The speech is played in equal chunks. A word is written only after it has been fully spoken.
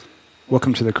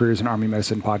Welcome to the Careers in Army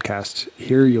Medicine podcast.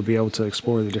 Here you'll be able to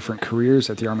explore the different careers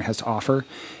that the Army has to offer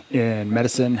in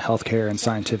medicine, healthcare, and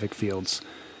scientific fields.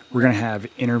 We're going to have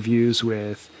interviews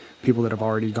with people that have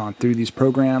already gone through these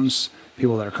programs,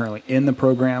 people that are currently in the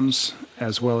programs,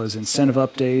 as well as incentive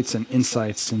updates and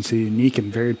insights into unique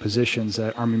and varied positions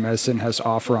that Army Medicine has to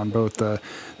offer on both the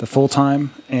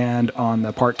full-time and on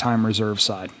the part-time reserve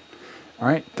side. All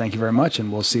right, thank you very much,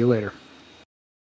 and we'll see you later.